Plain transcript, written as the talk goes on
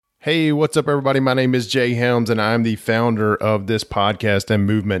Hey, what's up, everybody? My name is Jay Helms, and I'm the founder of this podcast and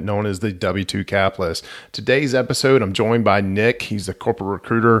movement known as the W2 Capitalist. Today's episode, I'm joined by Nick. He's a corporate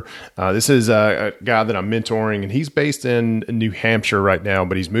recruiter. This is a guy that I'm mentoring, and he's based in New Hampshire right now,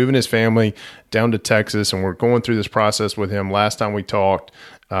 but he's moving his family down to Texas, and we're going through this process with him. Last time we talked,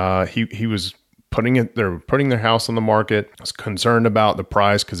 he was they're putting their house on the market. I was concerned about the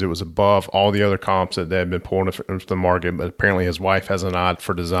price because it was above all the other comps that they had been pulling into the market. But apparently his wife has an eye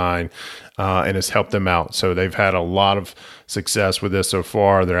for design and has helped them out. So they've had a lot of success with this so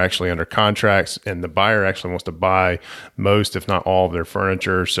far. They're actually under contracts, and the buyer actually wants to buy most, if not all, of their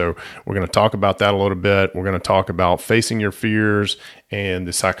furniture. So we're going to talk about that a little bit. We're going to talk about facing your fears and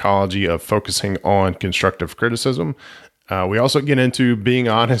the psychology of focusing on constructive criticism. We also get into being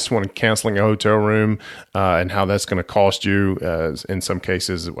honest when canceling a hotel room and how that's going to cost you. In some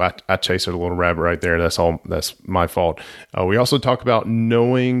cases, I chased a little rabbit right there. That's my fault. We also talk about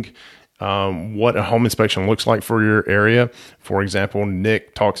knowing what a home inspection looks like for your area. For example,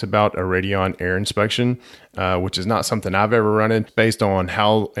 Nick talks about a Radion air inspection, which is not something I've ever run in based on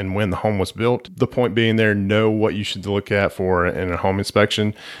how and when the home was built. The point being there, know what you should look at for in a home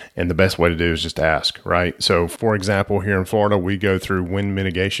inspection. And the best way to do is just ask, right? So for example, here in Florida, we go through wind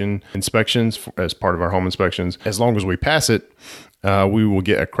mitigation inspections as part of our home inspections. As long as we pass it, we will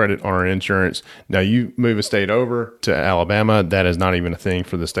get a credit on our insurance. Now, you move a state over to Alabama, that is not even a thing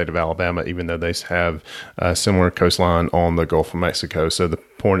for the state of Alabama, even though they have a similar coastline on the Gulf of Mexico. So the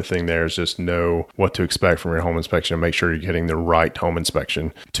important thing there is just know what to expect from your home inspection and make sure you're getting the right home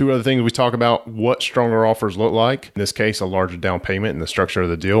inspection. Two other things we talk about: what stronger offers look like. In this case, a larger down payment and the structure of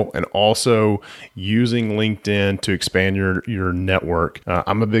the deal, and also using LinkedIn to expand your network.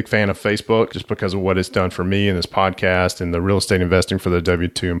 I'm a big fan of Facebook just because of what it's done for me in this podcast and the real estate investing for the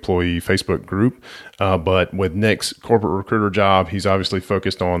W2 employee Facebook group. But with Nick's corporate recruiter job, he's obviously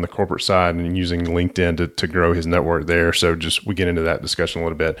focused on the corporate side and using LinkedIn to grow his network there. So we get into that discussion a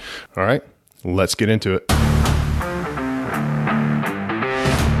little bit. All right, let's get into it.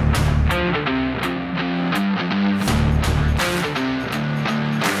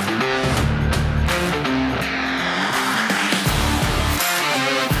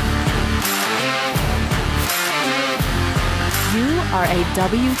 Are a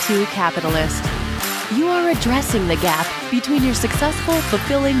W2 capitalist. You are addressing the gap between your successful,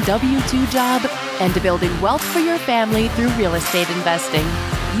 fulfilling W2 job and building wealth for your family through real estate investing.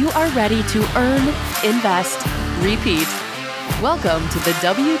 You are ready to earn, invest, repeat. Welcome to the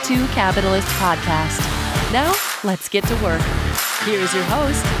W2 Capitalist Podcast. Now, let's get to work. Here's your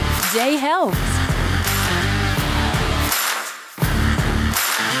host, Jay Helms.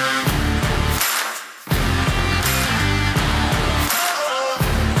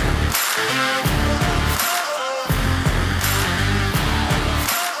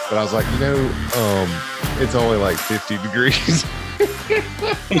 But I was like, it's only like 50 degrees.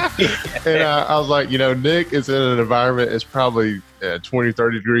 And I was like, Nick is in an environment, it's probably 20,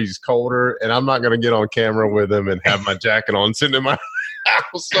 30 degrees colder, and I'm not going to get on camera with him and have my jacket on sitting in my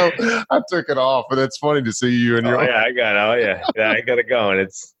house. So I took it off, and it's funny to see you. And I got it going. I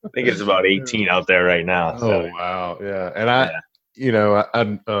think it's about 18 out there right now. So. Oh, wow. Yeah. And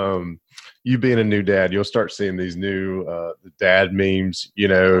you being a new dad, you'll start seeing these new dad memes.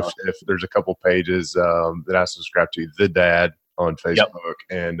 If there's a couple pages that I subscribe to, The Dad on Facebook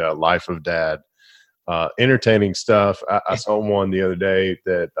and Life of Dad, entertaining stuff. I saw one the other day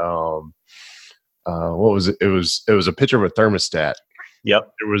that what was it? It was a picture of a thermostat.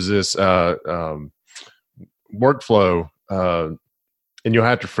 Yep. There was this workflow, and you'll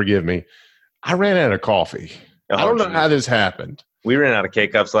have to forgive me. I ran out of coffee. I don't know how this happened. We ran out of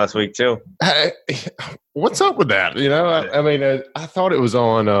K-Cups last week, too. What's up with that? I thought it was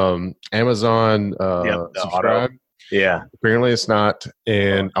on Amazon Subscribe. Yeah. Apparently it's not.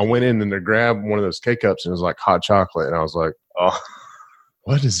 And I went in and I grabbed one of those K-Cups, and it was like hot chocolate. And I was like, oh,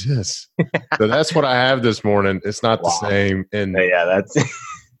 what is this? So that's what I have this morning. It's not the same. And that's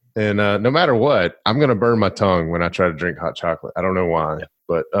and no matter what, I'm going to burn my tongue when I try to drink hot chocolate. I don't know why. Yeah.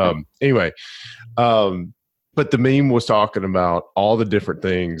 But anyway, but the meme was talking about all the different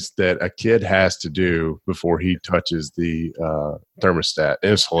things that a kid has to do before he touches the thermostat.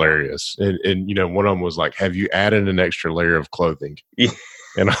 And it's hilarious. And one of them was like, have you added an extra layer of clothing? Yeah.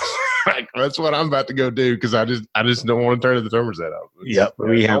 And I was like, that's what I'm about to go do, because I just don't want to turn the thermostat up. Yep.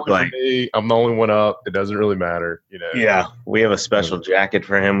 We have I'm the only one up. It doesn't really matter. Yeah. We have a special jacket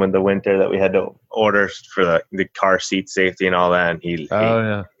for him with the winter that we had to order for the car seat safety and all that. And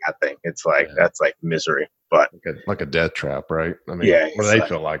that thing. It's like, that's like misery. But like a death trap, right? I mean, they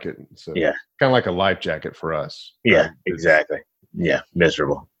feel like it. So yeah. Kind of like a life jacket for us. Yeah, right? Exactly. Yeah.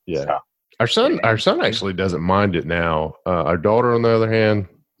 Miserable. Yeah. So, our son actually doesn't mind it now. Our daughter, on the other hand,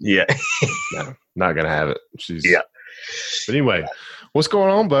 no, not gonna have it. But anyway, what's going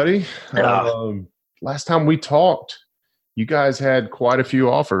on, buddy? Last time we talked, you guys had quite a few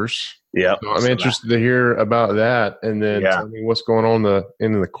offers. Yeah, so I'm interested to hear about that, and then tell me what's going on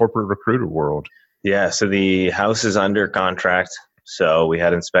in the corporate recruiter world. Yeah, so the house is under contract. So we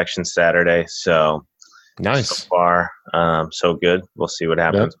had inspection Saturday. So nice. So far, so good. We'll see what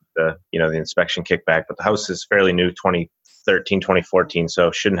happens with the inspection kickback. But the house is fairly new, 2013, 2014,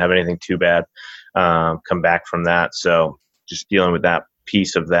 so shouldn't have anything too bad come back from that. So just dealing with that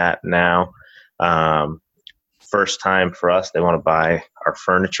piece of that now. First time for us, they want to buy our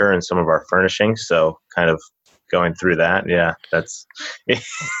furniture and some of our furnishings. So kind of going through that. Yeah, that's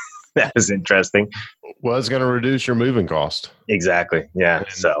that was interesting. Well, it's going to reduce your moving cost. Exactly. Yeah.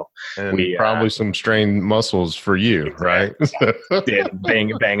 And we probably some strained muscles for you, exactly. Right?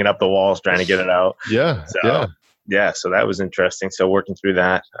 Banging up the walls, trying to get it out. Yeah. So that was interesting. So working through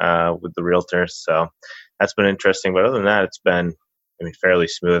that with the realtors. So that's been interesting. But other than that, it's been, fairly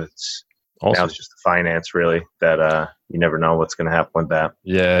smooth. Awesome. Now it's just the finance, really, that you never know what's going to happen with that.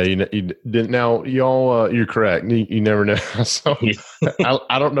 Yeah, you didn't. Now, y'all, you're correct. You never know. So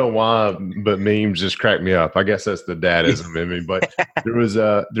I don't know why, but memes just crack me up. I guess that's the dadism in me. But there was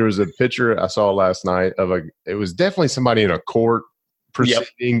a picture I saw last night of it was definitely somebody in a court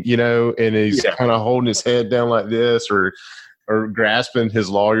proceeding, and he's kind of holding his head down like this, or grasping his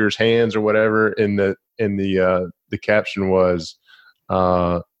lawyer's hands or whatever. And the caption was,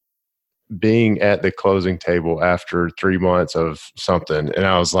 being at the closing table after 3 months of something. And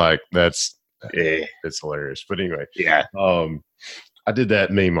I was like, it's hilarious. But anyway, I did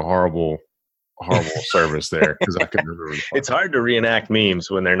that meme a horrible service there because I couldn't remember. It's hard to reenact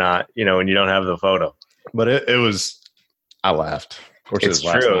memes when they're not, when you don't have the photo. But it was, I laughed. Of course, it's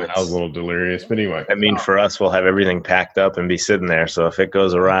true. I was a little delirious, but anyway. For us, we'll have everything packed up and be sitting there. So if it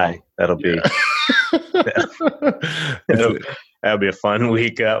goes awry, that'll be that'll be a fun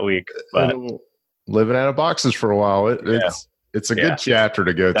week. But living out of boxes for a while, it's a good chapter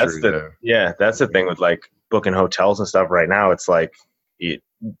to go through. That's the thing with like booking hotels and stuff right now. It's like, do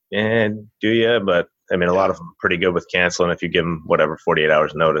you? But a lot of them are pretty good with canceling if you give them 48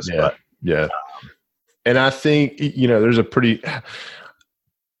 hours notice. And I think there's a pretty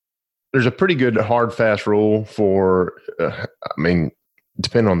good hard fast rule for.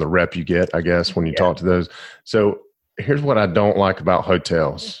 Depending on the rep you get, I guess, when you talk to those. So here's what I don't like about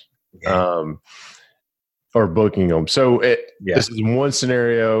hotels or booking them. So this is one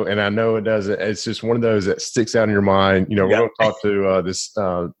scenario, and I know it doesn't. It's just one of those that sticks out in your mind. We're going to talk to this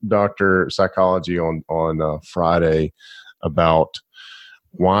doctor psychology on Friday about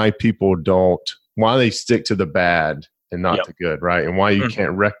why they stick to the bad and not the good, right? And why you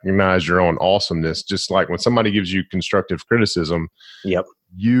can't recognize your own awesomeness. Just like when somebody gives you constructive criticism,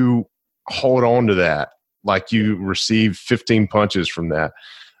 you hold on to that like you received 15 punches from that.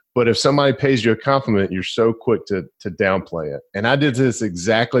 But if somebody pays you a compliment, you're so quick to downplay it. And I did this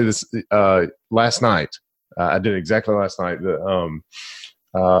exactly last night. I've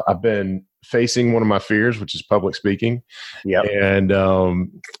been facing one of my fears, which is public speaking. And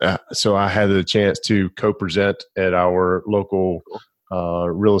so I had the chance to co-present at our local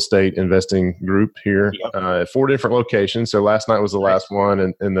real estate investing group here at 4 different locations. So last night was the last one,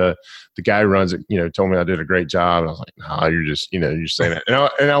 and the guy who runs it, told me I did a great job. And I was like, "No, you're just, you're saying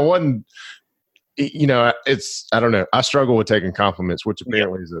that." And I wasn't, I don't know. I struggle with taking compliments, which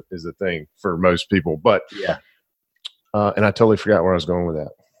apparently is a thing for most people. But and I totally forgot where I was going with that.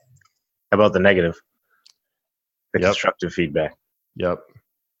 How about the negative? The constructive feedback. Yep.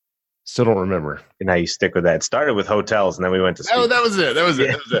 Still don't remember. And now you stick with that. It started with hotels, and then we went to speaking. Oh, that was it.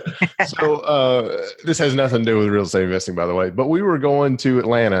 So this has nothing to do with real estate investing, by the way. But we were going to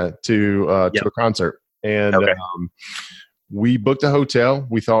Atlanta to a concert, and we booked a hotel.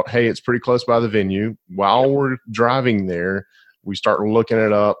 We thought, hey, it's pretty close by the venue. While we're driving there, we start looking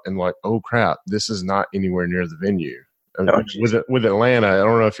it up, and like, oh crap, this is not anywhere near the venue. With Atlanta, I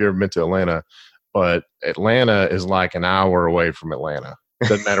don't know if you've ever been to Atlanta, but Atlanta is like an hour away from Atlanta.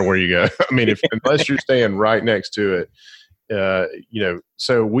 Doesn't matter where you go. Unless you're staying right next to it,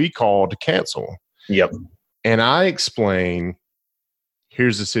 so we called to cancel. Yep. And I explain,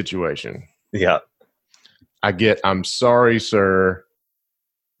 here's the situation. Yeah. I'm sorry, sir.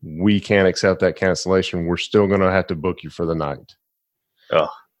 We can't accept that cancellation. We're still going to have to book you for the night. Oh.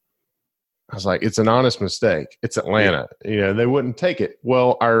 I was like, it's an honest mistake. It's Atlanta. They wouldn't take it.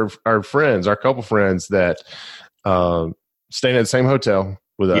 Well, our couple friends that staying at the same hotel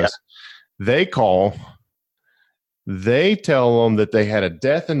with us, they call They tell them that they had a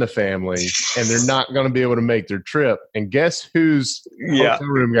death in the family and they're not going to be able to make their trip. And guess whose hotel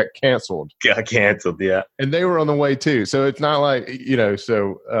room got canceled? Got canceled, yeah. And they were on the way too. So it's not like,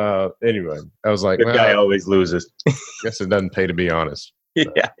 so anyway, I was like, the guy always loses. Guess it doesn't pay to be honest. Yeah,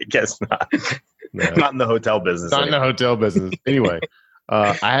 I guess not. No. Not in the hotel business. Not in the hotel business. Anyway,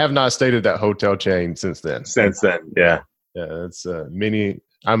 I have not stayed at that hotel chain since then. Yeah. Yeah, it's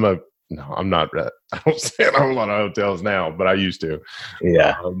I'm not. I don't stay at a whole lot of hotels now, but I used to.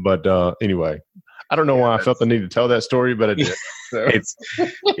 Yeah. But anyway, I don't know why I felt the need to tell that story, but I did. So.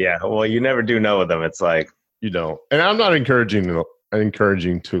 Well, you never do know with them. It's like you don't, and I'm not encouraging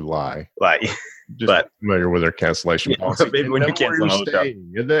to lie. Just familiar with their cancellation policy. Maybe when you cancel a hotel,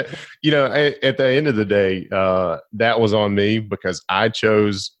 at the end of the day, that was on me because I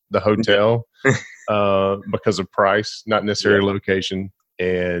chose the hotel because of price, not necessarily location.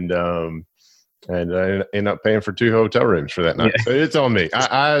 And I ended up paying for 2 hotel rooms for that night. Yeah. So it's on me.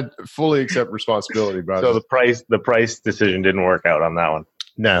 I fully accept responsibility. So the price decision didn't work out on that one.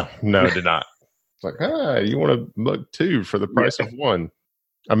 No, it did not. It's like, you want to book 2 for the price of 1.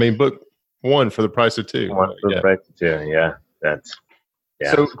 I mean, book 1 for the price of 2. 1 for the price of 2. Yeah,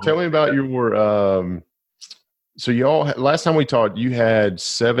 So tell me about your. So y'all, last time we talked, you had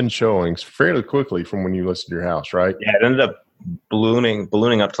 7 showings fairly quickly from when you listed your house, right? Yeah, it ended up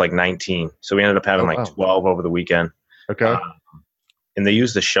ballooning up to like 19. So we ended up having 12 over the weekend. Okay. And they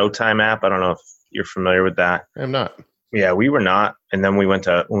used the Showtime app. I don't know if you're familiar with that. I'm not. Yeah, we were not. And then when we went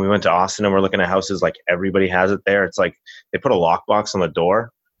to Austin and we're looking at houses, like everybody has it there. It's like they put a lockbox on the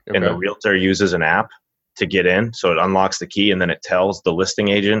door and the realtor uses an app to get in. So it unlocks the key and then it tells the listing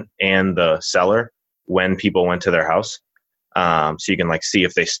agent and the seller when people went to their house. So you can like see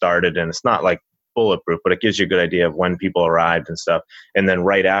if they started, and it's not like bulletproof, but it gives you a good idea of when people arrived and stuff. And then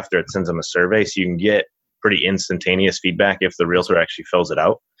right after, it sends them a survey, so you can get pretty instantaneous feedback if the realtor actually fills it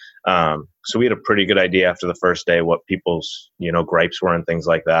out. So we had a pretty good idea after the first day what people's gripes were and things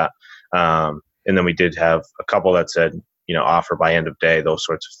like that. And then we did have a couple that said offer by end of day, those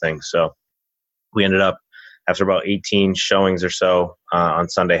sorts of things. So we ended up after about 18 showings or so on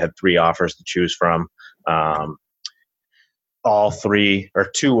Sunday had 3 offers to choose from. All 3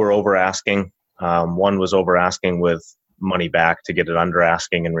 or 2 were over asking. One was over asking with money back to get it under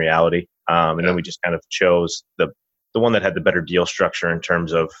asking in reality. And then we just kind of chose the one that had the better deal structure in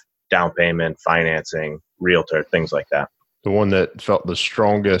terms of down payment, financing, realtor, things like that. The one that felt the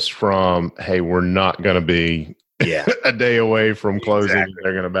strongest from, hey, we're not going to be a day away from closing. Exactly.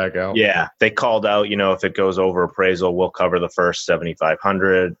 They're going to back out. Yeah. They called out, if it goes over appraisal, we'll cover the first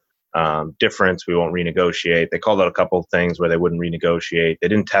 $7,500. Difference, we won't renegotiate. They called out a couple of things where they wouldn't renegotiate. They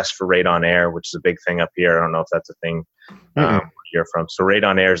didn't test for Rate on Air, which is a big thing up here. I don't know if that's a thing you're from. So Rate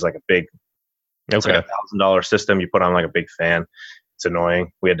on Air is like a big, it's like $1,000 system. You put on like a big fan. It's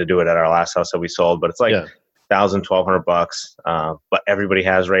annoying. We had to do it at our last house that we sold, but it's like $1,000, $1,200. But everybody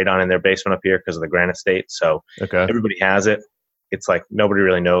has radon in their basement up here because of the Granite State. So everybody has it. It's like nobody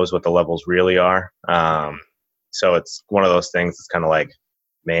really knows what the levels really are. So it's one of those things that's kind of like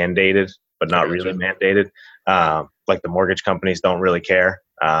mandated, but not really mandated. Like the mortgage companies don't really care.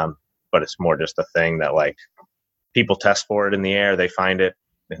 But it's more just a thing that like people test for it in the air, they find it,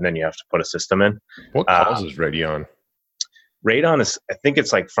 and then you have to put a system in. What causes radon? Radon is, I think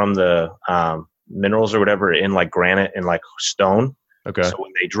it's like from the minerals or whatever in like granite and like stone. Okay. So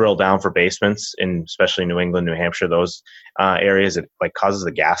when they drill down for basements in especially New England, New Hampshire, those areas, it like causes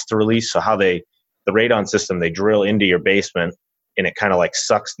the gas to release. So how the radon system, they drill into your basement and it kind of like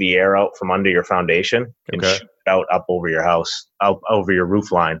sucks the air out from under your foundation and shoots it out up over your house, out over your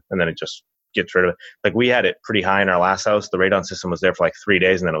roof line. And then it just gets rid of it. Like we had it pretty high in our last house. The radon system was there for like 3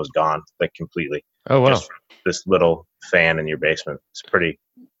 days and then it was gone like completely. Oh, wow. Just this little fan in your basement.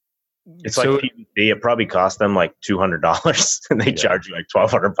 It's so, like PVC. It probably cost them like $200 and they charge you like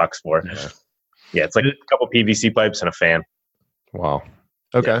 $1,200 for it. Yeah. It's like a couple PVC pipes and a fan. Wow.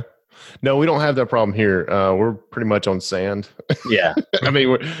 Okay. Yeah. No, we don't have that problem here. We're pretty much on sand. Yeah. I mean,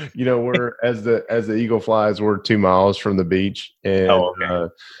 we're as the eagle flies, we're 2 miles from the beach and,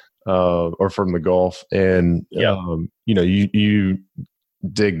 or from the Gulf. And, you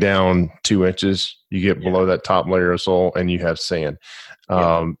dig down 2 inches, you get below that top layer of soil and you have sand.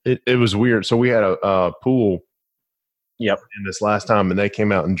 It was weird. So we had a pool in this last time and they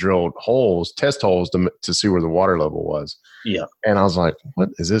came out and drilled test holes to see where the water level was. Yeah. And I was like, what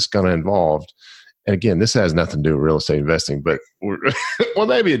is this going to involve? And again, this has nothing to do with real estate investing, but well,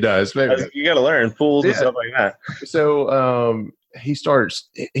 maybe it does. Maybe you got to learn pools and stuff like that. So he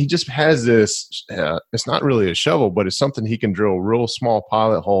just has this, it's not really a shovel, but it's something he can drill a real small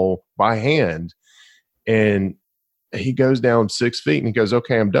pilot hole by hand. And he goes down 6 feet and he goes,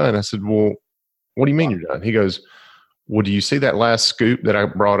 okay, I'm done. I said, well, what do you mean you're done? He goes, well, do you see that last scoop that I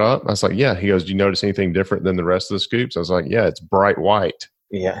brought up? I was like, yeah. He goes, do you notice anything different than the rest of the scoops? I was like, yeah, it's bright white.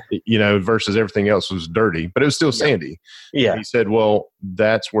 Yeah. Versus everything else was dirty, but it was still sandy. Yeah. He said, well,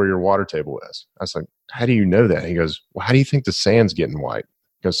 that's where your water table is. I was like, how do you know that? He goes, well, how do you think the sand's getting white?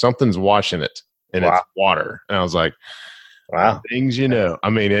 Because something's washing it and it's water. And I was like, wow. Things, I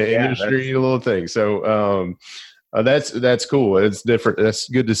mean, industry, a little thing. So that's cool. It's different. That's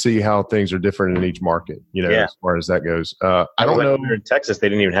good to see how things are different in each market, as far as that goes. I don't know. When we were in Texas, they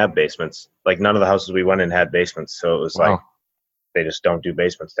didn't even have basements. Like none of the houses we went in had basements. So it was like, they just don't do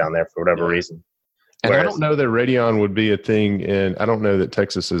basements down there for whatever reason. And I don't know that Radion would be a thing, and I don't know that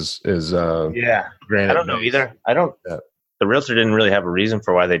Texas is granted. I don't know either. The realtor didn't really have a reason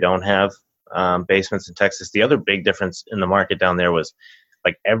for why they don't have basements in Texas. The other big difference in the market down there was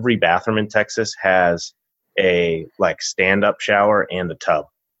like every bathroom in Texas has a like stand-up shower and a tub.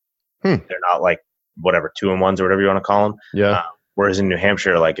 They're not like whatever 2-in-1s or whatever you want to call them. Yeah. Whereas in New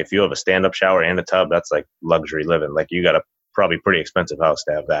Hampshire, like if you have a stand-up shower and a tub, that's like luxury living. Like you got a probably pretty expensive house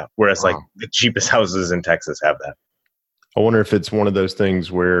to have that. Whereas like the cheapest houses in Texas have that. I wonder if it's one of those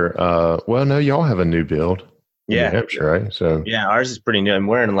things where, no, y'all have a new build in New Hampshire, right? So yeah, ours is pretty new. And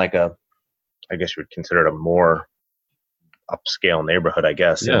we're in like I guess you would consider it a more upscale neighborhood, I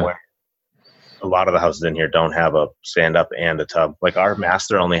guess. Yeah. Where a lot of the houses in here don't have a stand up and a tub. Like our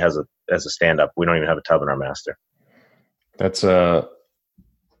master only has a stand up. We don't even have a tub in our master. That's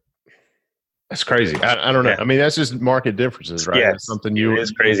crazy. I don't know. I mean, that's just market differences, right? Yeah, it's something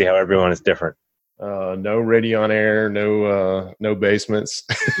it's crazy how everyone is different. No Radion air, no basements.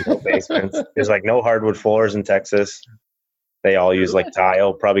 No basements. There's like no hardwood floors in Texas. They all use like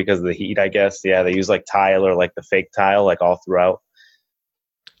tile, probably because of the heat, I guess. Yeah, they use like tile or like the fake tile, like all throughout.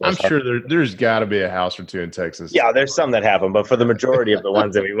 I'm sure there's got to be a house or two in Texas. Yeah, there's some that have them, but for the majority of the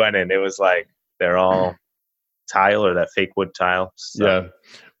ones that we went in, it was like they're all tile or that fake wood tile. So. Yeah.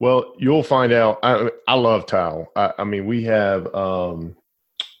 Well, you'll find out. I love tile. I mean, we have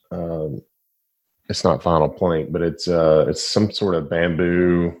it's not vinyl plank, but it's some sort of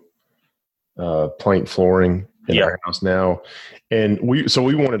bamboo plank flooring in our house now. And we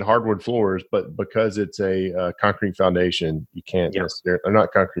wanted hardwood floors, but because it's a concrete foundation, you can't necessarily, or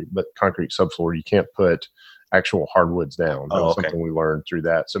not concrete, but concrete subfloor, you can't put actual hardwoods down. That was something we learned through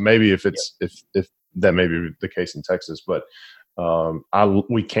that. So maybe if it's if that may be the case in Texas, but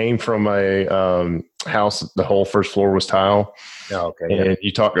we came from a house. The whole first floor was tile. Oh, okay. And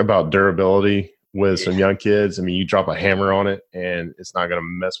you talk about durability with some young kids. I mean, you drop a hammer on it and it's not going to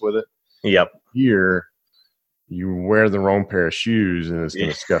mess with it. Yep. Here, you wear the wrong pair of shoes and it's going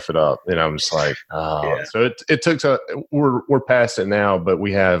to scuff it up. And I'm just like, So it took we're past it now, but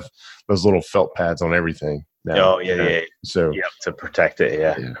we have those little felt pads on everything now. Oh yeah. So to protect it.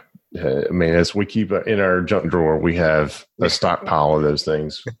 Yeah. I mean, as we keep in our junk drawer, we have a stockpile of those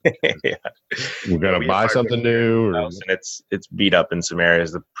things. We're going to buy something new. And it's beat up in some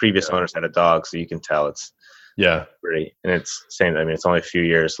areas. The previous owners had a dog, so you can tell it's pretty. And it's same. I mean, it's only a few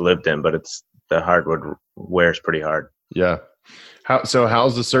years lived in, but the hardwood wears pretty hard. Yeah. How's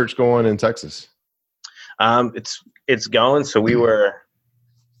the search going in Texas? It's going. So we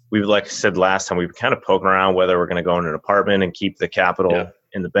like I said last time, we were kind of poking around whether we're going to go in an apartment and keep the capital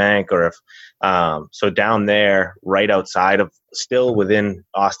in the bank, or if so down there, right outside of, still within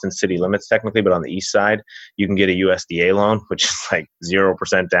Austin city limits technically, but on the east side, you can get a USDA loan, which is like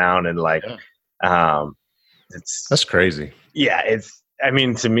 0% down, and like that's crazy. Yeah, I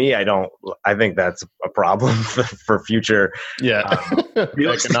mean, to me, I think that's a problem for future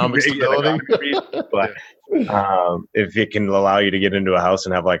economic stability. But if it can allow you to get into a house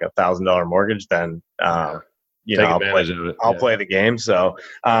and have like $1,000 mortgage, then I'll play the game. So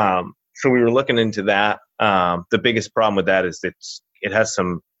we were looking into that. The biggest problem with that is it has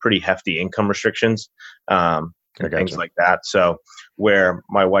some pretty hefty income restrictions and things like that. So where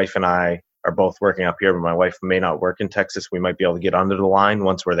my wife and I are both working up here, but my wife may not work in Texas, we might be able to get under the line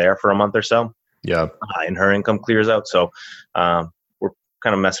once we're there for a month or so. Yeah. And her income clears out. So we're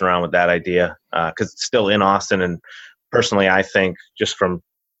kind of messing around with that idea because it's still in Austin. And personally, I think just from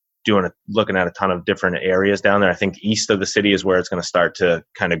looking at a ton of different areas down there, I think east of the city is where it's going to start to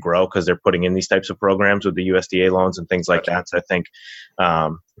kind of grow because they're putting in these types of programs with the USDA loans and things like that. So I think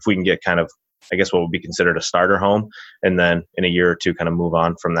if we can get kind of, I guess, what would be considered a starter home, and then in a year or two kind of move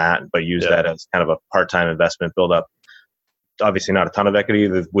on from that, but use that as kind of a part-time investment, build up, obviously not a ton of equity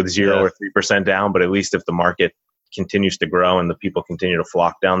with 0 or 3% down, but at least if the market continues to grow and the people continue to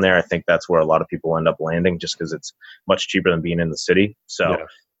flock down there, I think that's where a lot of people end up landing just because it's much cheaper than being in the city. So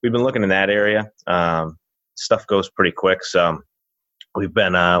we've been looking in that area. stuff goes pretty quick. So we've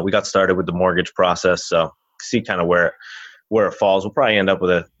been we got started with the mortgage process. So see kind of where it falls. We'll probably end up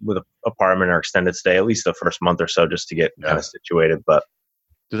with a apartment or extended stay at least the first month or so just to get kind of situated. But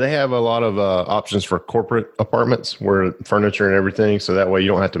do they have a lot of options for corporate apartments where furniture and everything, so that way you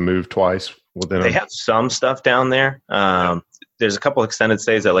don't have to move twice within? They have some stuff down there. There's a couple extended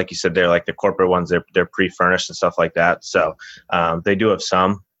stays that, like you said, they're like the corporate ones. They're pre-furnished and stuff like that. So they do have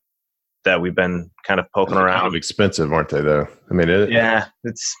some that we've been kind of poking around. Kind of expensive, aren't they? Though I mean,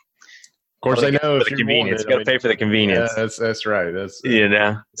 it's. Of course, they know for the convenience. You got to pay for the convenience. Yeah, that's right. That's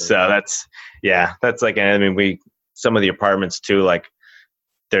So that's like, I mean, some of the apartments too. Like,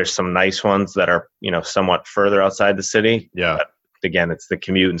 there's some nice ones that are somewhat further outside the city. Yeah. But again, it's the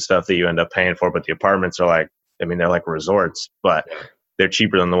commute and stuff that you end up paying for. But the apartments are like, I mean, they're like resorts, but they're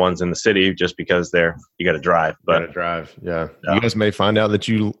cheaper than the ones in the city just because you got to drive. But yeah. You guys may find out that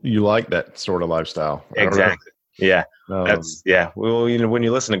you like that sort of lifestyle. Exactly. Yeah. Well, when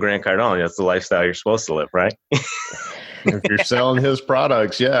you listen to Grant Cardone, that's the lifestyle you're supposed to live, right? If you're selling his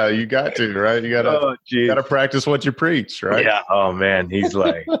products, you got to, right? You got to practice what you preach, right? Yeah. Oh man,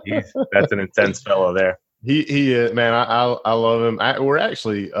 that's an intense fellow there. He is, man. I love him. We're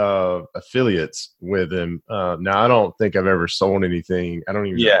actually affiliates with him. Now I don't think I've ever sold anything. I don't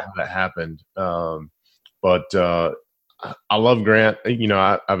even know how that happened. But I love Grant.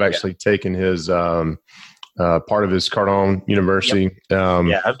 I've actually taken his part of his Cardone University.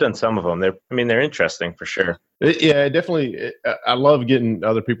 Yep. I've done some of them. They're interesting for sure. Definitely. I love getting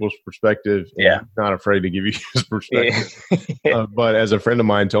other people's perspective. Yeah. Not afraid to give you his perspective. But as a friend of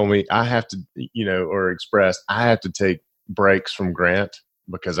mine told me, I have to, or expressed, I have to take breaks from Grant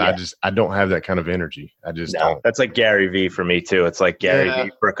because I don't have that kind of energy. I just don't. That's like Gary Vee for me too. It's like Gary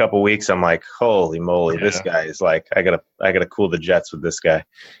Vee for a couple of weeks. I'm like, holy moly, this guy is like, I gotta cool the jets with this guy.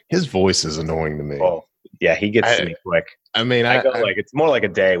 His voice is annoying to me. Oh. Yeah, he gets to me quick. I mean, it's more like a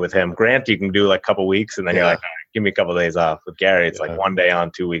day with him. Grant, you can do like a couple weeks, and then you're like, all right, give me a couple of days off. With Gary, it's like 1 day on,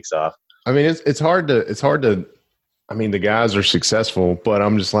 2 weeks off. I mean, it's hard to. I mean, the guys are successful, but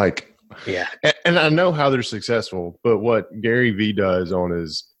I'm just like, and I know how they're successful, but what Gary Vee does on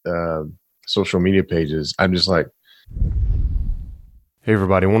his social media pages, I'm just like. Hey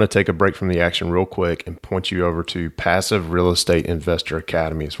everybody, I want to take a break from the action real quick and point you over to Passive Real Estate Investor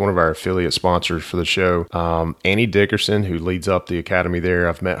Academy. It's one of our affiliate sponsors for the show. Annie Dickerson, who leads up the academy there,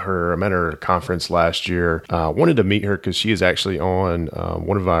 I met her at a conference last year. Wanted to meet her because she is actually on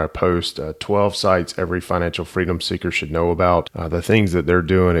one of our posts, 12 sites every financial freedom seeker should know about. The things that they're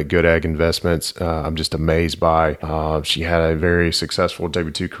doing at Good Egg Investments, I'm just amazed by. She had a very successful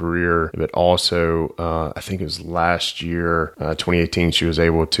W-2 career, but also I think it was last year, 2018, she was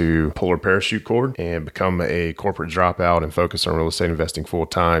able to pull her parachute cord and become a corporate dropout and focus on real estate investing full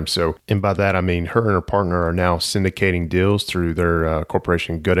time. So, and by that, I mean her and her partner are now syndicating deals through their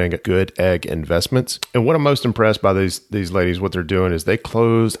corporation, Good Egg Investments. And what I'm most impressed by these ladies, what they're doing is they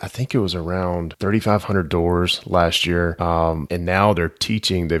closed, I think it was around 3,500 doors last year. And now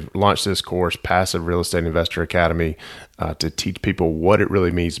they've launched this course, Passive Real Estate Investor Academy, to teach people what it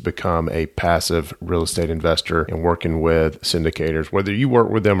really means to become a passive real estate investor and working with syndicators. Whether you work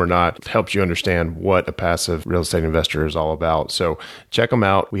with them or not, it helps you understand what a passive real estate investor is all about. So check them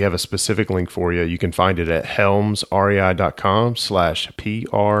out. We have a specific link for you. You can find it at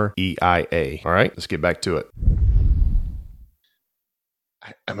helmsrei.com/PREIA. All right, let's get back to it.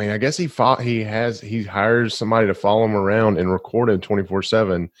 I mean, I guess he hires somebody to follow him around and record him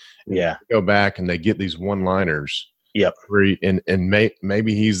 24/7. Yeah. Go back and they get these one-liners. Yep. And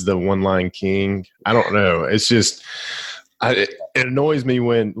maybe he's the one-line king. I don't know. It's just, it annoys me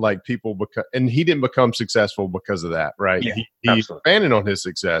when like people become, and he didn't become successful because of that, right? Yeah, he expanded on his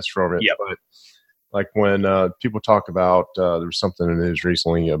success from it. Yep. But like when people talk about, there was something in the news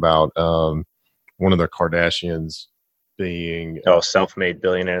recently about one of the Kardashians being self-made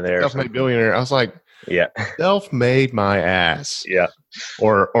billionaire there. Self-made billionaire. I was like, self-made my ass. Yeah.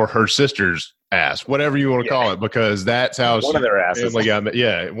 Or her sister's ass, whatever you want to call it, because that's how one of their asses. One of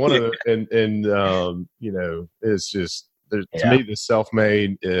the, and it's just to me the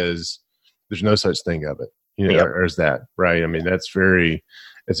self-made is there's no such thing of it, or is that right? I mean, it's a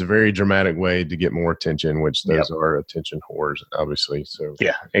very dramatic way to get more attention, which those are attention whores, obviously. So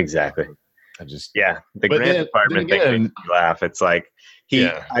exactly. The Grant department thing makes me laugh. It's like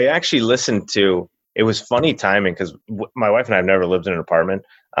I actually listened to. It was funny timing because my wife and I have never lived in an apartment.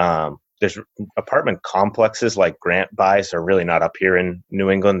 There's apartment complexes like Grant buys are really not up here in New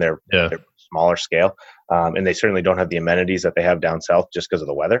England. They're smaller scale, and they certainly don't have the amenities that they have down south just because of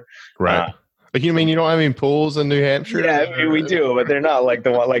the weather. Right. You mean you don't have any pools in New Hampshire? Yeah, I mean, we do, but they're not like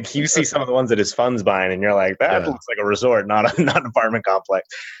the one. Like you see some of the ones that his fund's buying, and you're like, that looks like a resort, not an apartment complex.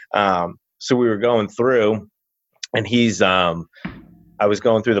 So we were going through, and I was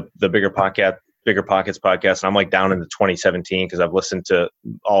going through the Bigger Pockets podcast, and I'm like down into 2017 because I've listened to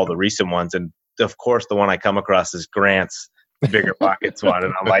all the recent ones, and of course the one I come across is Grant's Bigger Pockets one,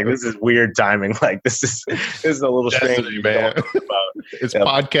 and I'm like, this is weird timing. Like this is a little destiny, strange, man. It's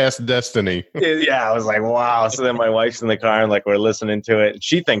podcast destiny. Yeah, I was like, wow. So then my wife's in the car and like we're listening to it.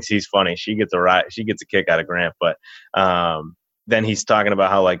 She thinks he's funny. She gets a kick out of Grant, but then he's talking about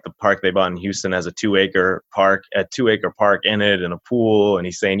how like the park they bought in Houston has a 2-acre park in it and a pool, and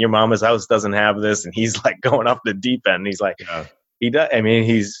he's saying your mama's house doesn't have this, and he's like going up the deep end. And he's like, he does. I mean,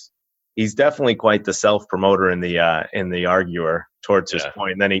 he's definitely quite the self-promoter in the arguer towards his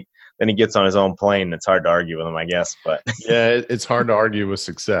point. And then he gets on his own plane, and it's hard to argue with him, I guess. But yeah, it's hard to argue with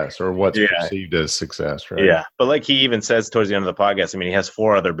success or what's perceived as success, right? Yeah, but like he even says towards the end of the podcast, I mean, he has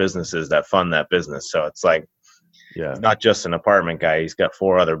 4 other businesses that fund that business, so it's like, he's not just an apartment guy. He's got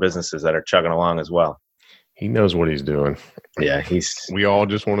 4 other businesses that are chugging along as well. He knows what he's doing. Yeah, we all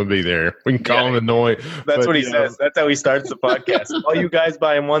just want to be there. We can call him annoying. That's what he says. That's how he starts the podcast. All you guys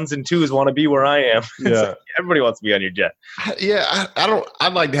buying 1s and 2s want to be where I am. Yeah, like, everybody wants to be on your jet. Yeah, I don't.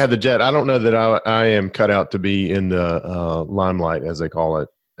 I'd like to have the jet. I don't know that I am cut out to be in the limelight, as they call it,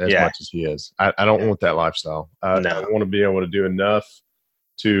 as much as he is. I don't want that lifestyle. I want to be able to do enough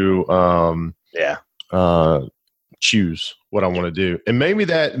to choose what I want to do, and maybe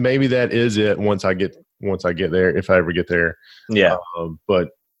that is it. Once I get there, if I ever get there, but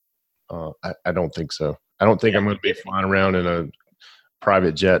I don't think so. I don't think I'm going to be flying around in a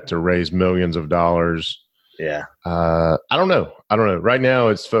private jet to raise millions of dollars. Yeah, I don't know. Right now,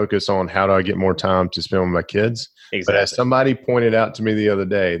 it's focused on how do I get more time to spend with my kids. Exactly. But as somebody pointed out to me the other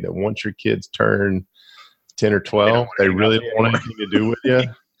day, that once your kids turn 10 or 12, they really don't want anything to do with you.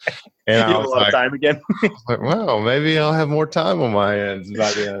 And I was like, time again. I was like, well, maybe I'll have more time on my hands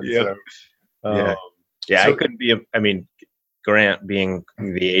by then. I couldn't be. I mean, Grant being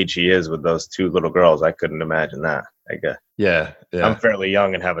the age he is with those 2 little girls, I couldn't imagine that. Yeah. I'm fairly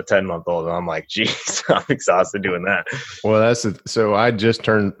young and have a 10-month-old, and I'm like, geez, I'm exhausted doing that. Well, so I just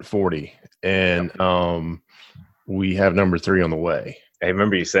turned 40, and we have number 3 on the way. I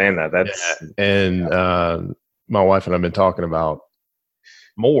remember you saying that. And my wife and I've been talking about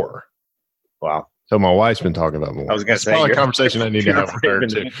more. Wow. So my wife's been talking about more. I was going to say, probably a conversation I need to have with her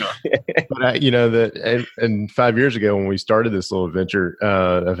too. But and 5 years ago when we started this little adventure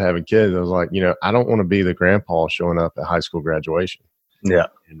of having kids, I was like, I don't want to be the grandpa showing up at high school graduation. Yeah.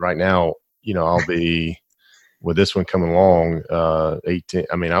 And right now, I'll be with this one coming along, 18.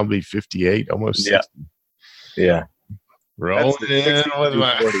 I mean, I'll be 58, almost 60. Yeah. Rolling in with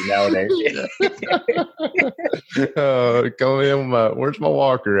my 40 nowadays. Coming in with my, where's my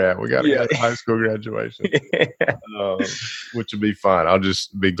walker at? We got to go to high school graduation, which would be fun. I'll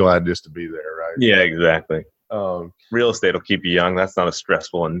just be glad just to be there, right? Yeah, exactly. Real estate will keep you young. That's not a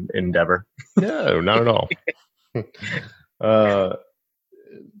stressful endeavor. No, not at all.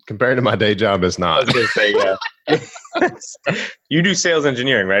 Compared to my day job, it's not. I was going to say, You do sales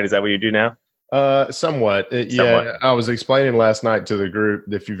engineering, right? Is that what you do now? Somewhat. Yeah. I was explaining last night to the group,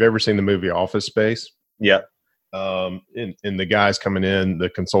 if you've ever seen the movie Office Space. Yeah. And the guys coming in, the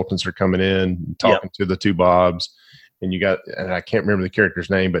consultants are coming in, talking to the 2 Bobs, and and I can't remember the character's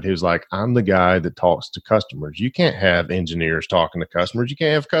name, but he was like, I'm the guy that talks to customers. You can't have engineers talking to customers. You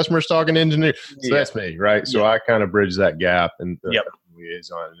can't have customers talking to engineers. So that's me, right? So I kind of bridge that gap, and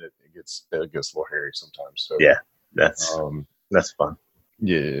liaison, and it gets a little hairy sometimes. So that's fun.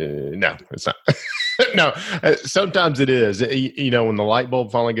 Yeah, no, it's not. No, sometimes it is. When the light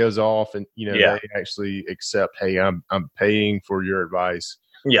bulb finally goes off, and they actually accept, hey, I'm paying for your advice.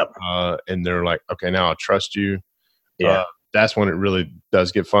 Yep. And they're like, okay, now I trust you. Yeah. That's when it really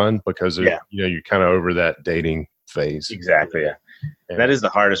does get fun because you're kind of over that dating phase. Exactly. Yeah. And that is the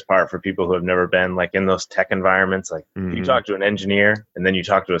hardest part for people who have never been like in those tech environments. Like you talk to an engineer and then you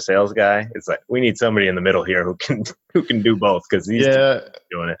talk to a sales guy. It's like, we need somebody in the middle here who can do both, because these two are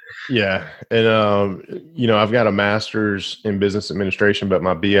doing it. Yeah. And, I've got a master's in business administration, but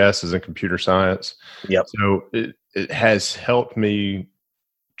my BS is in computer science. Yep. So it has helped me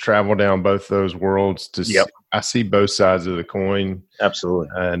travel down both those worlds to see, I see both sides of the coin. Absolutely.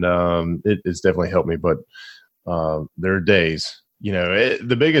 And it's definitely helped me, but there are days,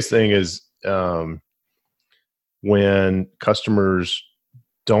 the biggest thing is when customers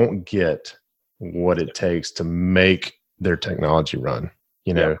don't get what it takes to make their technology run.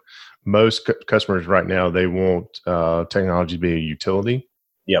 Most customers right now, they want technology to be a utility.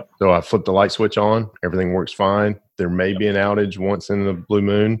 Yep. So I flip the light switch on, everything works fine. There may be an outage once in the blue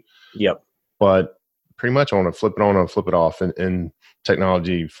moon. Yep. But pretty much I want to flip it on and flip it off. And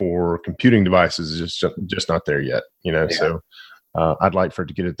technology for computing devices is just not there yet, Yeah. So I'd like for it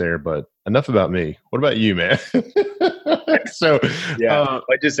to get it there, but enough about me. What about you, man? So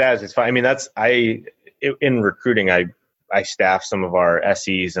I just asked, it's fine. I mean, in recruiting, I staff some of our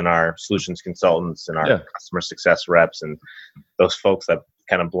SEs and our solutions consultants and our customer success reps and those folks that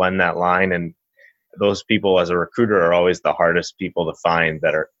kind of blend that line. And those people as a recruiter are always the hardest people to find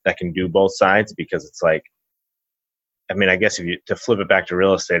that can do both sides, because it's like, I mean, I guess to flip it back to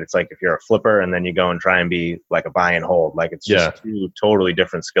real estate, it's like if you're a flipper and then you go and try and be like a buy and hold, like it's just two totally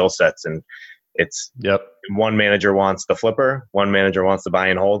different skill sets. And it's one manager wants the flipper, one manager wants the buy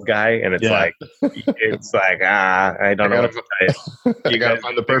and hold guy. And it's I don't know what to tell you. You got to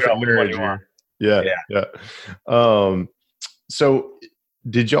find the perfect manager. Yeah. So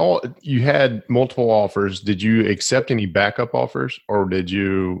you had multiple offers. Did you accept any backup offers, or did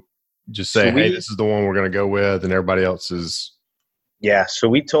you just say, hey, this is the one we're going to go with, and everybody else is? Yeah. So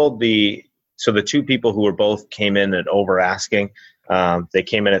we told the two people who both came in at over asking, they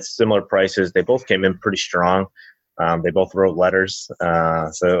came in at similar prices. They both came in pretty strong. They both wrote letters.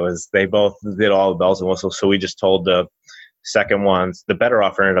 They both did all the bells and whistles. So we just told the second ones, the better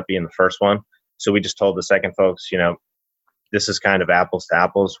offer ended up being the first one. So we just told the second folks, this is kind of apples to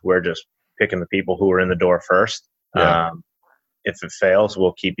apples. We're just picking the people who are in the door first. Yeah. If it fails,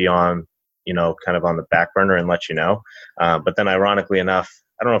 we'll keep you on, kind of on the back burner and let you know. But then ironically enough,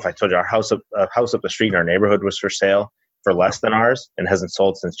 I don't know if I told you, our house up the street in our neighborhood was for sale for less than ours and hasn't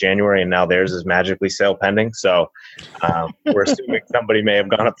sold since January. And now theirs is magically sale pending. So we're assuming somebody may have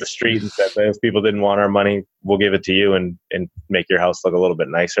gone up the street and said, those people didn't want our money. We'll give it to you and make your house look a little bit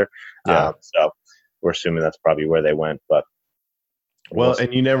nicer. Yeah. So we're assuming that's probably where they went, but. Well,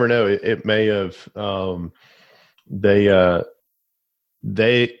 and you never know. It may have,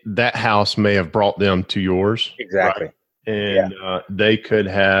 that house may have brought them to yours. Exactly. Right? And they could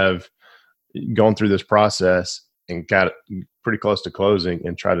have gone through this process and got pretty close to closing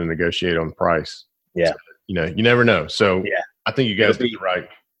and try to negotiate on the price. Yeah. So, you never know. So I think you guys did it right.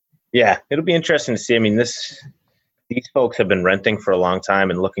 Yeah. It'll be interesting to see. I mean, these folks have been renting for a long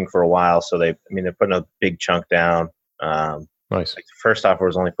time and looking for a while. So they're putting a big chunk down. Nice. Like the first offer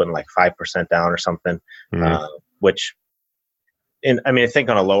was only putting like 5% down or something, which, I think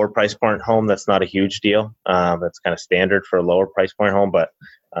on a lower price point home, that's not a huge deal. That's kind of standard for a lower price point home. But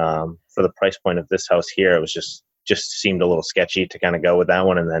for the price point of this house here, it was just seemed a little sketchy to kind of go with that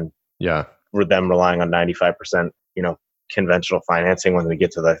one. And then with them relying on 95%, conventional financing when we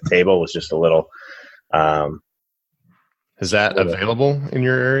get to the table was just a little. Is that available in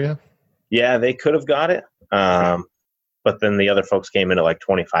your area? Yeah, they could have got it. But then the other folks came in at like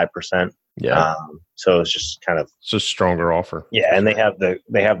 25%. Yeah. So it's just kind of it's a stronger offer. Yeah, and they have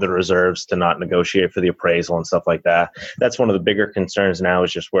the reserves to not negotiate for the appraisal and stuff like that. That's one of the bigger concerns now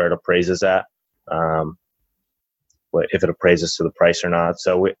is just where it appraises at. If it appraises to the price or not.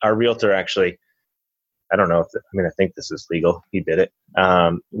 So our realtor actually, I don't know I think this is legal. He did it.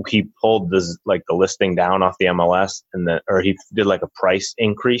 He pulled the listing down off the MLS or he did like a price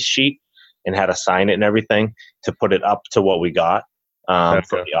increase sheet and had to sign it and everything to put it up to what we got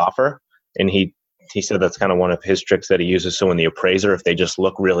for the offer. And he said that's kind of one of his tricks that he uses. So when the appraiser, if they just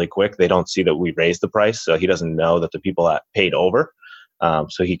look really quick, they don't see that we raised the price. So he doesn't know that the people that paid over.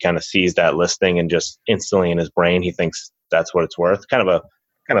 So he kind of sees that listing and just instantly in his brain, he thinks that's what it's worth. Kind of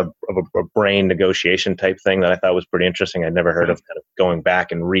a brain negotiation type thing that I thought was pretty interesting. I'd never heard of kind of going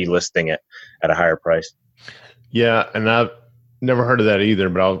back and relisting it at a higher price. Yeah. And I've never heard of that either,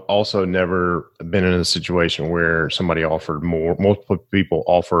 but I've also never been in a situation where somebody offered more, multiple people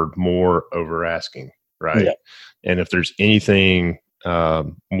offered more over asking. Right. Yeah. And if there's anything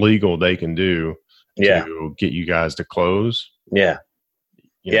legal they can do to get you guys to close. Yeah.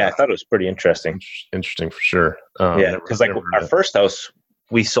 I thought it was pretty interesting. Interesting for sure. Because our first house,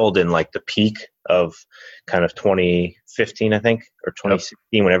 we sold in like the peak of kind of 2015, I think, or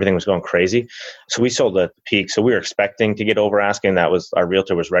 2016 when everything was going crazy. So we sold at the peak. So we were expecting to get over asking. That was our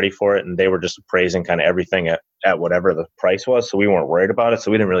realtor was ready for it, and they were just appraising kind of everything at whatever the price was. So we weren't worried about it.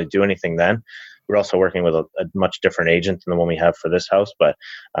 So we didn't really do anything then. We're also working with a much different agent than the one we have for this house, but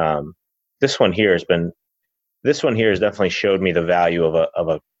this one here has definitely showed me the value of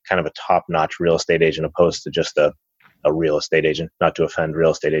a kind of a top-notch real estate agent opposed to just a real estate agent. Not to offend real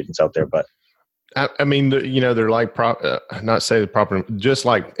estate agents out there, but I mean, they're like not say the proper, just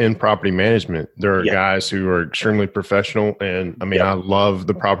like in property management, there are guys who are extremely professional. And I mean, I love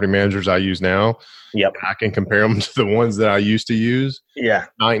the property managers I use now. Yep. I can compare them to the ones that I used to use. Yeah.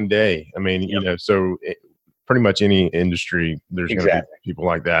 Night and day. I mean, so pretty much any industry, there's going to be people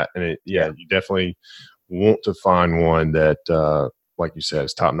like that. And you definitely want to find one that, like you said,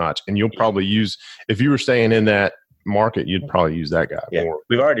 is top notch. And you'll probably use, if you were staying in that market, you'd probably use that guy more.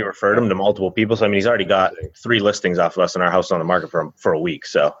 We've already referred him to multiple people. So, I mean, he's already got 3 listings off of us in our house on the market for a week.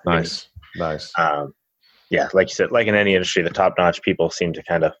 So nice. Like you said, like in any industry, the top notch people seem to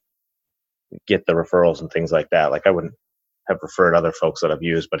kind of get the referrals and things like that. Like I wouldn't have referred other folks that I've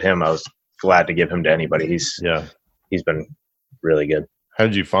used, but him, I was glad to give him to anybody. He's been really good. How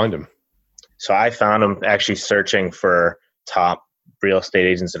did you find him? So I found him actually searching for top real estate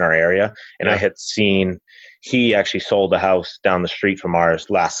agents in our area. And I had seen, he actually sold a house down the street from ours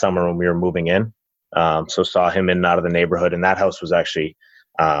last summer when we were moving in. So saw him in and out of the neighborhood, and that house was actually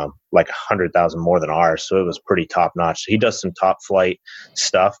like 100,000 more than ours. So it was pretty top notch. He does some top flight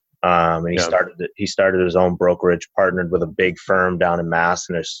stuff. And he started his own brokerage, partnered with a big firm down in Mass,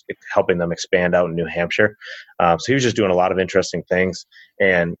 and is helping them expand out in New Hampshire. So he was just doing a lot of interesting things.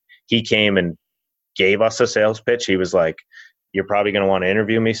 And he came and gave us a sales pitch. He was like, "You're probably going to want to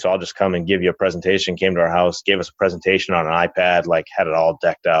interview me, so I'll just come and give you a presentation." Came to our house, gave us a presentation on an iPad, like had it all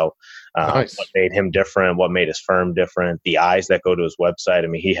decked out. Nice. What made him different, what made his firm different, the eyes that go to his website. I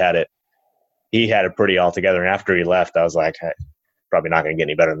mean, he had it pretty all together. And after he left, I was like, hey, probably not going to get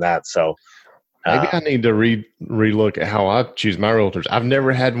any better than that. So maybe I need to relook at how I choose my realtors. I've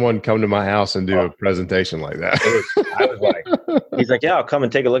never had one come to my house and do a presentation like that. I was like, he's like, "Yeah, I'll come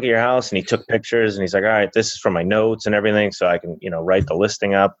and take a look at your house." And he took pictures, and he's like, "All right, this is for my notes and everything, so I can, write the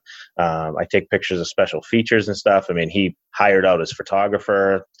listing up. I take pictures of special features and stuff." I mean, he hired out his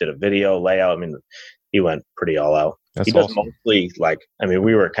photographer, did a video layout. I mean, he went pretty all out. That's he does awesome. mostly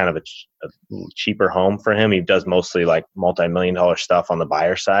we were kind of a cheaper home for him. He does mostly like multi-million-dollar stuff on the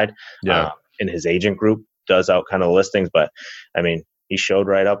buyer side. Yeah. And his agent group does out kind of listings. But I mean, he showed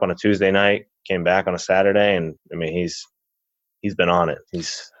right up on a Tuesday night, came back on a Saturday. And I mean, he's been on it.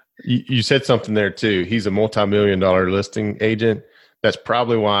 You said something there too. He's a multi-million-dollar listing agent. That's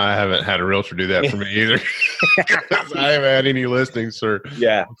probably why I haven't had a realtor do that for me either. I haven't had any listings for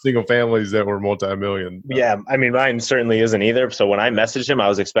single families that were multi-million. Yeah. I mean, mine certainly isn't either. So when I messaged him, I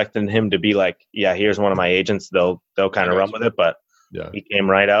was expecting him to be like, "Yeah, here's one of my agents. They'll kind of run with it." But he came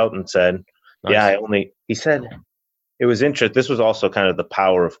right out and said, nice. He said it was interesting. This was also kind of the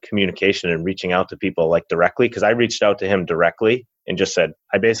power of communication and reaching out to people like directly. Cause I reached out to him directly and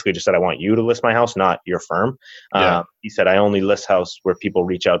I basically just said, "I want you to list my house, not your firm." He said, "I only list house where people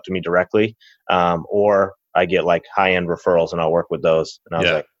reach out to me directly. Or I get like high-end referrals and I'll work with those." And I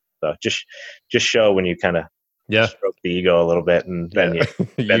was like, so just show when you kind of stroke the ego a little bit, and then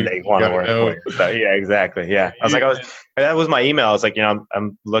then they want to work with that. Yeah, exactly. Yeah. I was like, that was my email. I was like,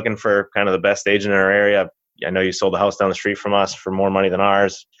 I'm looking for kind of the best agent in our area. I know you sold a house down the street from us for more money than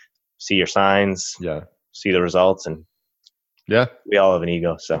ours. See your signs. Yeah. See the results. And we all have an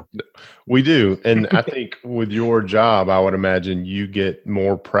ego. So we do. And I think with your job, I would imagine you get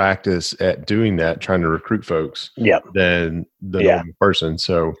more practice at doing that, trying to recruit folks than the normal person.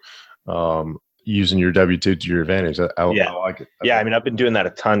 So, using your W-2 to your advantage. I like it. I mean, I've been doing that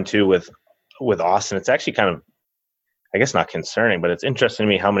a ton too with Austin. It's actually kind of, I guess, not concerning, but it's interesting to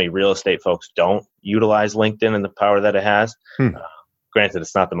me how many real estate folks don't utilize LinkedIn and the power that it has. Granted,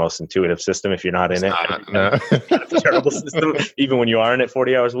 it's not the most intuitive system if you're not in it. It's kind of a terrible system, even when you are in it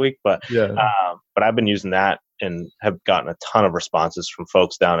 40 hours a week. But I've been using that and have gotten a ton of responses from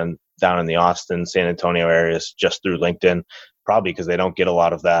folks down in the Austin, San Antonio areas just through LinkedIn, probably because they don't get a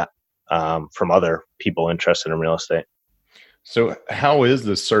lot of that from other people interested in real estate. So how is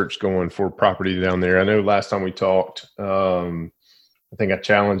the search going for property down there? I know last time we talked, I think I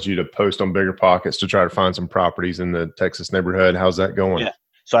challenged you to post on Bigger Pockets to try to find some properties in the Texas neighborhood. How's that going? Yeah.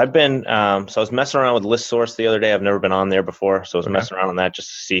 So I've been, I was messing around with ListSource the other day. I've never been on there before. So I was messing around on that just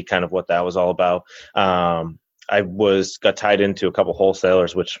to see kind of what that was all about. I got tied into a couple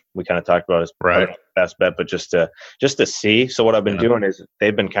wholesalers, which we kind of talked about as the best bet, but just to see. So what I've been doing is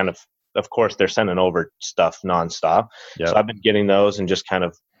they've been kind of course they're sending over stuff nonstop. So I've been getting those and just kind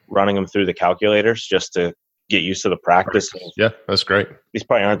of running them through the calculators just to get used to the practice. Yeah, that's great. These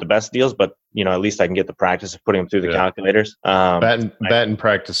probably aren't the best deals, but at least I can get the practice of putting them through the calculators. Batting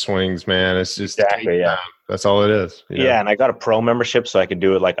practice swings, man. It's just exactly, that's all it is. Yeah, and I got a pro membership, so I could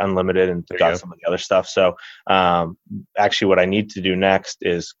do it like unlimited and got some of the other stuff. So actually what I need to do next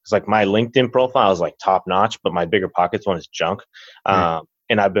is, because like my LinkedIn profile is like top notch, but my Bigger Pockets one is junk.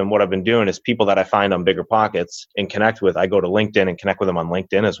 what I've been doing is people that I find on Bigger Pockets and connect with, I go to LinkedIn and connect with them on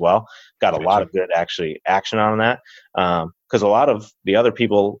LinkedIn as well. Got a lot of good action on that. Because a lot of the other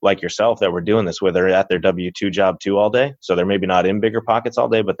people like yourself that were doing this, where they're at their W-2 job too all day. So they're maybe not in Bigger Pockets all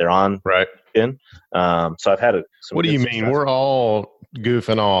day, but they're on LinkedIn. So I've had what do you mean? We're all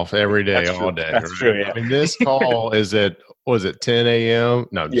goofing off every day, all day. That's true. Yeah. I mean, this call is at, was it 10 a.m.?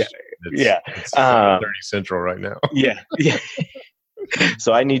 No, it's 30 Central right now. Yeah.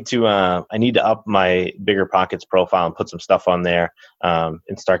 So I need to up my Bigger Pockets profile and put some stuff on there, and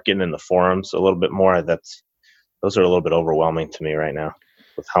start getting in the forums a little bit more. Those are a little bit overwhelming to me right now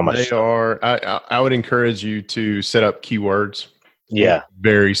with how much they are. I would encourage you to set up keywords. Yeah,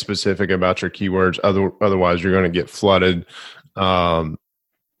 very specific about your keywords. Otherwise, you're going to get flooded. I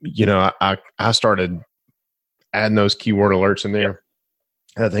started adding those keyword alerts in there.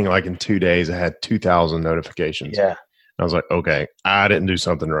 I think like in 2 days, I had 2,000 notifications. Yeah. I was like, okay, I didn't do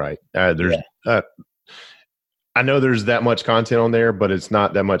something right. I know there's that much content on there, but it's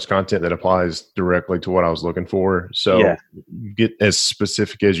not that much content that applies directly to what I was looking for. So get as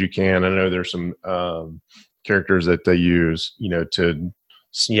specific as you can. I know there's some characters that they use, to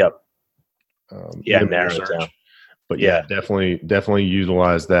narrow it down. But definitely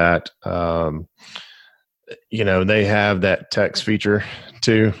utilize that. They have that text feature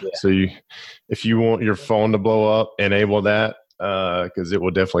too. Yeah. So if you want your phone to blow up, enable that because it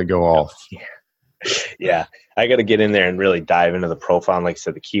will definitely go off. Yeah, I got to get in there and really dive into the profile and, like I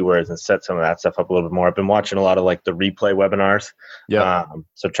said, the keywords and set some of that stuff up a little bit more. I've been watching a lot of like the replay webinars. Yeah.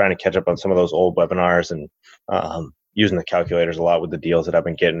 So trying to catch up on some of those old webinars and using the calculators a lot with the deals that I've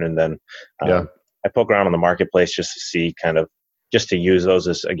been getting. And then I poke around on the marketplace just to see just to use those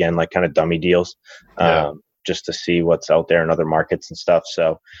as, again, like kind of dummy deals, just to see what's out there in other markets and stuff.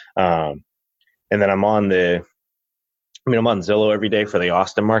 So, and then I'm on Zillow every day for the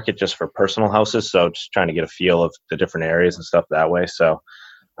Austin market, just for personal houses. So just trying to get a feel of the different areas and stuff that way. So,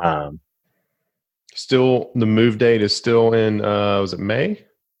 still the move date is still in, was it May?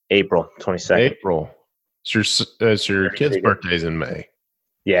 April 22nd. April. It's your kid's birthday's in May.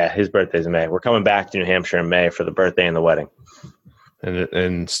 Yeah, his birthday's in May. We're coming back to New Hampshire in May for the birthday and the wedding.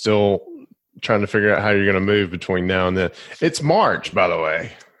 And still trying to figure out how you're going to move between now and then. It's March, by the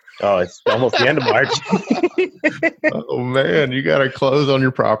way. Oh, it's almost the end of March. Oh, man. You got to close on your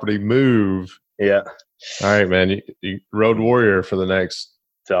property, move. Yeah. All right, man. You road warrior for the next.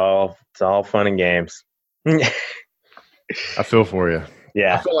 It's all fun and games. I feel for you.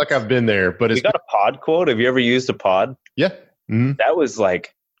 Yeah. I feel like I've been there. But you got a pod quote? Have you ever used a pod? Yeah. Mm-hmm. That was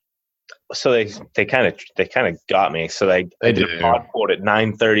like, so they kind of got me. So they did a pod quote at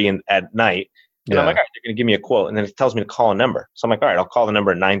 9:30 at night. And I'm like, all right, they're going to give me a quote. And then it tells me to call a number. So I'm like, all right, I'll call the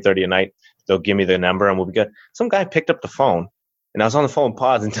number at 9:30 at night. They'll give me the number and we'll be good. Some guy picked up the phone and I was on the phone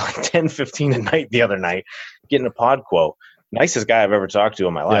pods until like 10:15 at night the other night, getting a pod quote. Nicest guy I've ever talked to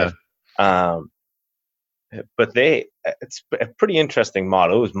in my life. But it's a pretty interesting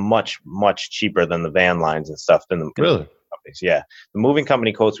model. It was much, much cheaper than the van lines and stuff than the really companies. Yeah. The moving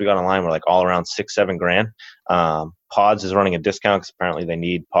company quotes we got online were like all around $6-7 grand. Pods is running a discount because apparently they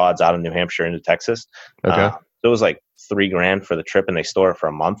need pods out of New Hampshire into Texas. Okay. So it was like $3 grand for the trip and they store it for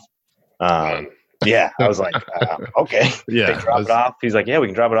a month. Yeah. I was like, okay. Yeah. They drop it off. He's like, yeah, we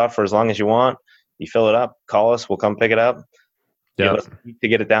can drop it off for as long as you want. You fill it up, call us, we'll come pick it up. Yeah. To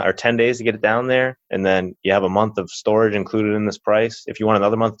get it down, or 10 days to get it down there. And then you have a month of storage included in this price. If you want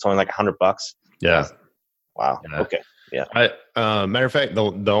another month, it's only like $100. Yeah. Wow. Yeah. Okay. Yeah. Matter of fact,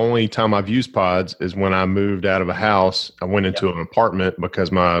 the only time I've used pods is when I moved out of a house. I went into an apartment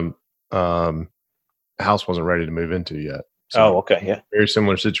because my house wasn't ready to move into yet. So okay. Yeah. Very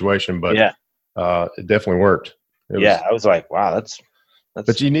similar situation, but it definitely worked. I was like, wow, that's.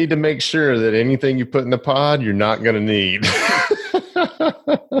 But you need to make sure that anything you put in the pod, you're not going to need.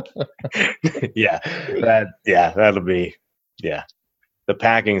 That'll be. Yeah, the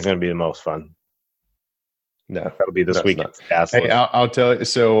packing is going to be the most fun. No, that'll be this weekend. Hey, I'll tell you.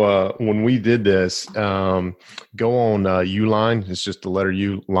 So when we did this, go on Uline. It's just the letter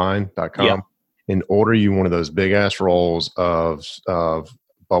uline.com and order you one of those big ass rolls of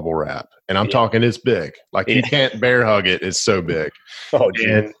bubble wrap. And I'm talking it's big. Like you can't bear hug it. It's so big.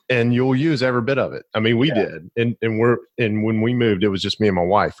 And you'll use every bit of it. I mean, we did. And when we moved, it was just me and my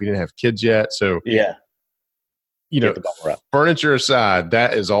wife. We didn't have kids yet. So furniture aside,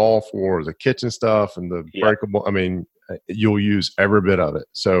 that is all for the kitchen stuff and the breakable. I mean, you'll use every bit of it.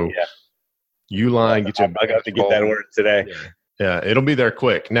 So Uline, I got to get that order today. Yeah, it'll be there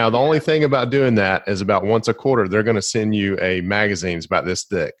quick. Now, the only thing about doing that is about once a quarter, they're going to send you a magazine about this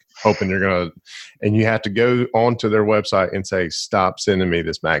thick, hoping you're going to, and you have to go onto their website and say, stop sending me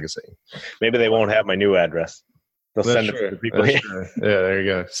this magazine. Maybe they won't have my new address. They'll send it to the people. Yeah, there you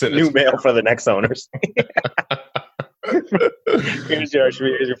go. Send new mail for the next owners. here's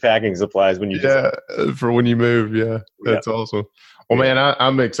your packing supplies when you for when you move. Yeah, that's awesome. Well, man,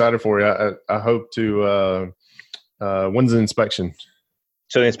 I'm excited for you. I hope to. When's the inspection?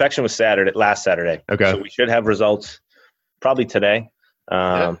 So the inspection was last Saturday. Okay. So we should have results probably today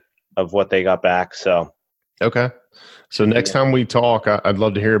of what they got back. So. Okay. So next time we talk, I'd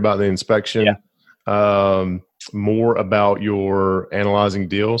love to hear about the inspection. Yeah. More about your analyzing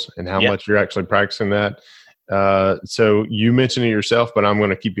deals and how much you're actually practicing that. So you mentioned it yourself, but I'm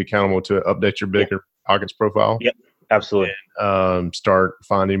going to keep you accountable to update your Bigger Pockets profile. Yep. Absolutely. And, start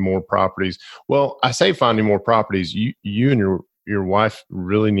finding more properties. Well, I say finding more properties. You and your wife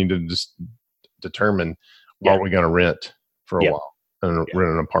really need to just determine are we going to rent for a while and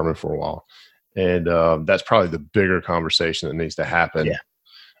rent an apartment for a while, and that's probably the bigger conversation that needs to happen. Yeah,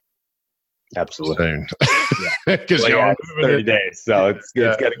 absolutely. Soon. Because 30 days, so it's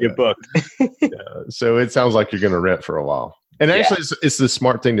got to get booked. So it sounds like you're going to rent for a while. And actually, it's the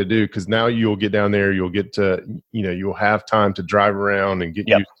smart thing to do because now you'll get down there, you'll get to, you'll have time to drive around and get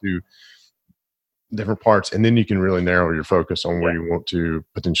used to different parts. And then you can really narrow your focus on where you want to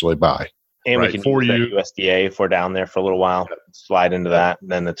potentially buy. And we can use USDA if we're down there for a little while, slide into that. And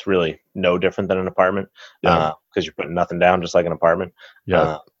then it's really no different than an apartment because you're putting nothing down, just like an apartment.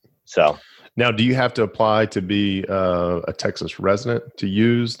 Yeah. So now, do you have to apply to be a Texas resident to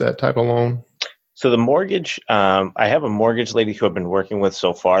use that type of loan? So the mortgage, I have a mortgage lady who I've been working with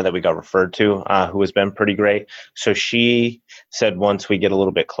so far that we got referred to, who has been pretty great. So she said once we get a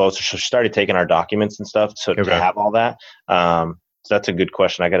little bit closer, she started taking our documents and stuff. So to have all that, so that's a good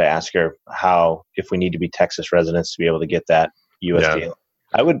question. I got to ask her if we need to be Texas residents to be able to get that USDA.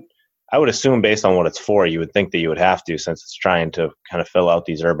 Yeah. I would assume based on what it's for, you would think that you would have to, since it's trying to kind of fill out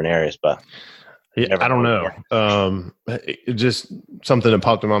these urban areas, but. I don't know. It just something that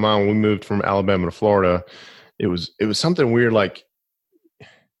popped in my mind when we moved from Alabama to Florida. It was something weird. Like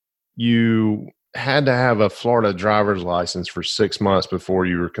you had to have a Florida driver's license for 6 months before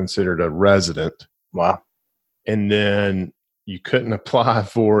you were considered a resident. Wow. And then you couldn't apply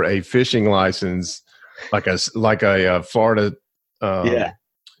for a fishing license like a Florida.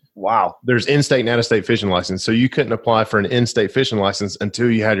 Wow. There's in-state and out-of-state fishing license. So you couldn't apply for an in-state fishing license until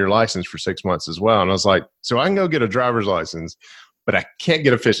you had your license for 6 months as well. And I was like, so I can go get a driver's license, but I can't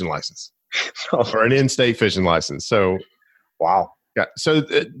get a fishing license or an in-state fishing license. So, wow. Yeah. So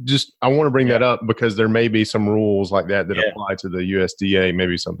I want to bring that up because there may be some rules like that apply to the USDA,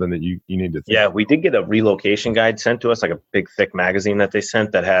 maybe something that you need to think. Yeah, we did get a relocation guide sent to us, like a big, thick magazine that they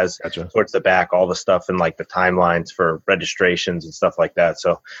sent that has towards the back all the stuff and like the timelines for registrations and stuff like that.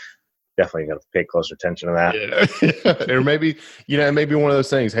 So definitely got to pay closer attention to that. Yeah. Or maybe, it may be one of those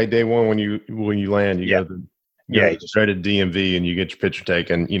things. Hey, day one, when you land, you go to you just straight at DMV and you get your picture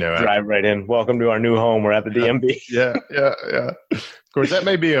taken, drive right in. Welcome to our new home. We're at the DMV. Yeah. Of course, that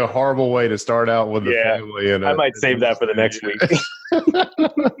may be a horrible way to start out with the family. And I might save that for the next week.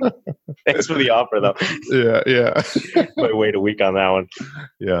 Thanks for the offer, though. Yeah. Might wait a week on that one.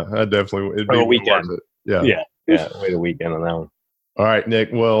 Yeah, I definitely. It'd be a weekend. Yeah. Wait a weekend on that one. All right,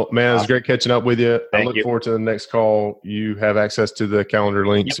 Nick. Well, man, it's great catching up with you. I look you. forward to the next call. You have access to the calendar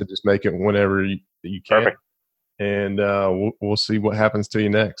links, so just make it whenever you can. Perfect. And we'll see what happens to you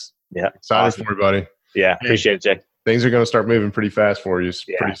next. Yeah. Excited for everybody. Yeah. Appreciate it, Jay. Things are going to start moving pretty fast for you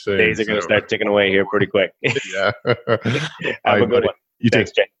pretty soon. Days are going to start ticking away here pretty quick. Yeah. Have a good one. You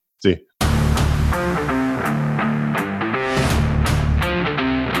Thanks, too. Jay. See you.